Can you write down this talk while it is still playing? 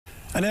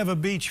An Ewa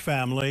Beach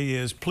family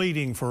is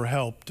pleading for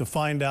help to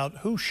find out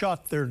who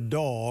shot their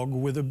dog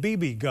with a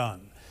BB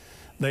gun.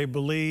 They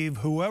believe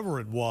whoever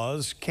it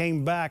was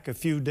came back a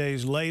few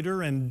days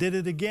later and did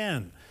it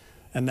again.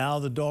 And now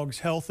the dog's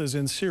health is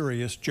in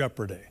serious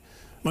jeopardy.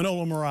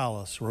 Manola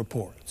Morales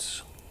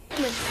reports.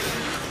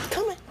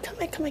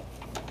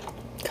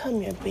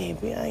 Come here,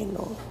 baby. I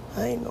know,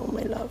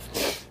 my love.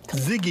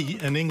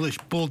 Ziggy, an English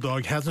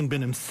bulldog, hasn't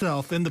been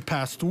himself in the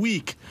past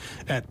week.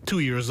 At 2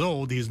 years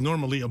old, he's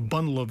normally a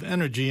bundle of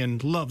energy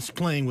and loves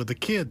playing with the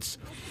kids.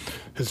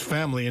 His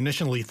family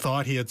initially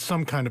thought he had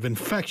some kind of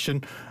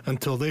infection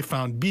until they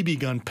found BB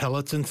gun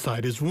pellets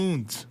inside his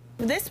wounds.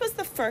 This was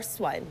the first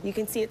one. You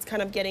can see it's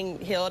kind of getting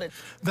healed.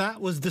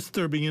 That was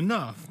disturbing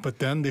enough, but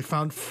then they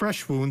found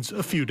fresh wounds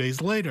a few days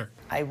later.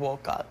 I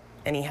woke up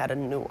and he had a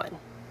new one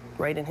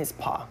right in his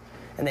paw.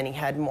 And then he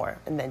had more.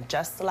 And then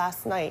just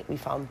last night, we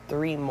found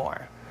 3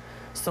 more.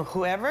 So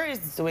whoever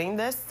is doing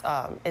this,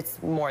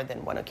 it's more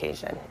than one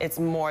occasion. It's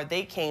more,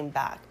 they came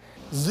back.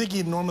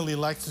 Ziggy normally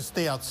likes to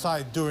stay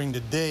outside during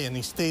the day, and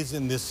he stays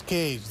in this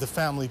cage. The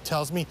family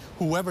tells me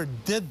whoever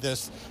did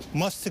this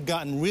must have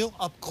gotten real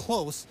up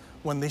close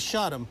when they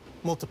shot him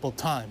multiple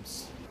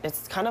times.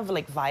 It's kind of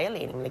like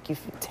violating, like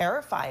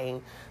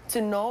terrifying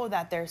to know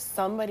that there's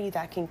somebody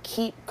that can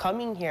keep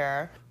coming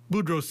here.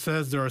 Boudreaux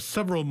says there are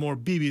several more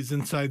BBs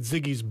inside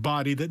Ziggy's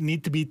body that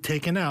need to be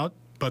taken out,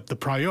 but the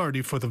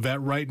priority for the vet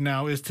right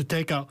now is to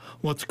take out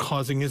what's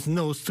causing his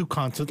nose to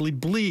constantly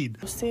bleed.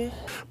 See?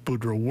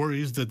 Boudreaux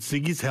worries that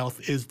Ziggy's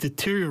health is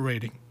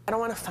deteriorating. I don't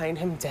want to find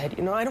him dead,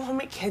 you know? I don't want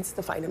my kids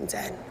to find him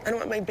dead. I don't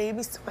want my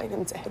babies to find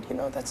him dead, you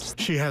know? That's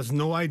just... She has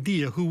no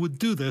idea who would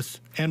do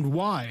this and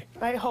why.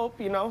 I hope,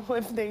 you know,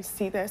 if they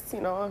see this, you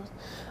know,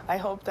 I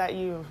hope that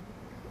you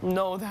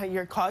know that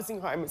you're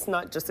causing harm. It's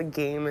not just a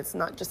game. It's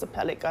not just a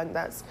pellet gun.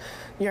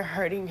 You're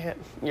hurting him.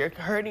 You're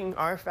hurting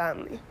our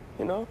family,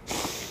 you know?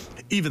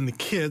 Even the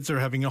kids are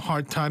having a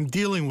hard time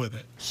dealing with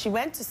it. She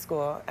went to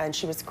school and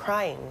she was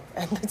crying.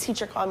 And the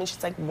teacher called me.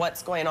 She's like,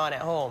 what's going on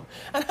at home?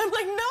 And I'm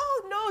like, no,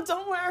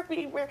 don't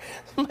worry.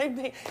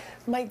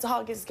 My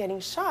dog is getting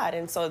shot.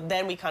 And so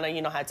then we kind of,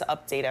 you know, had to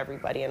update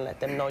everybody and let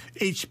them know.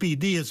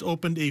 HPD has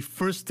opened a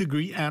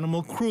first-degree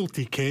animal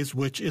cruelty case,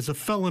 which is a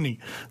felony.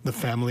 The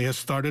family has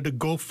started a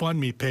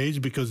GoFundMe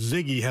page because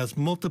Ziggy has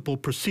multiple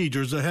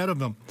procedures ahead of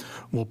him.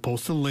 We'll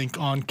post a link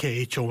on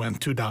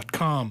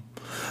KHON2.com.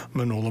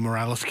 Manola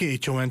Morales,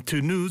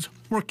 KHON2 News,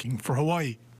 working for Hawaii.